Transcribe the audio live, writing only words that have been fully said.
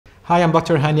Hi, I'm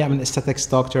Dr. Hany. I'm an aesthetics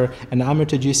doctor, and I'm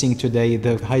introducing today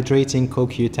the hydrating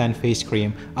CoQ10 face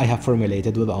cream I have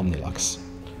formulated with Omnilux.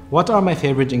 What are my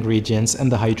favorite ingredients in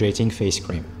the hydrating face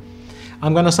cream?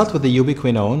 I'm going to start with the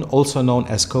ubiquinone, also known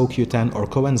as CoQ10 or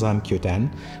coenzyme Q10.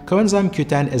 Coenzyme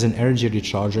Q10 is an energy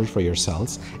recharger for your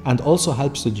cells and also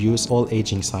helps reduce all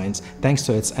aging signs thanks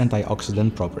to its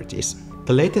antioxidant properties.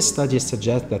 The latest studies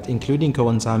suggest that including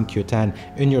coenzyme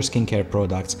Q10 in your skincare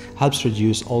products helps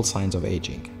reduce all signs of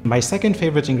aging. My second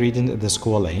favorite ingredient is the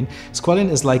squalane.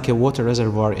 Squalane is like a water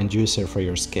reservoir inducer for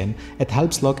your skin. It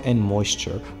helps lock in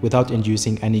moisture without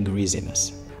inducing any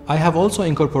greasiness. I have also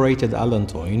incorporated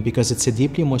allantoin because it's a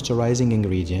deeply moisturizing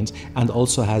ingredient and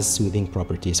also has soothing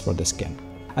properties for the skin.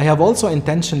 I have also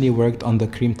intentionally worked on the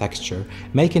cream texture,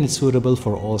 making it suitable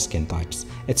for all skin types.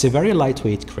 It's a very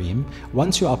lightweight cream.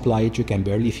 Once you apply it, you can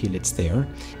barely feel it's there,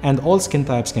 and all skin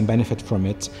types can benefit from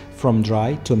it, from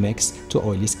dry to mixed to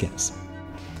oily skins.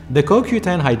 The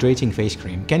CoQ10 Hydrating Face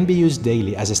Cream can be used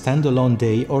daily as a standalone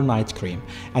day or night cream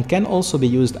and can also be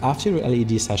used after your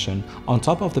LED session on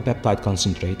top of the peptide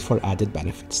concentrate for added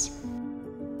benefits.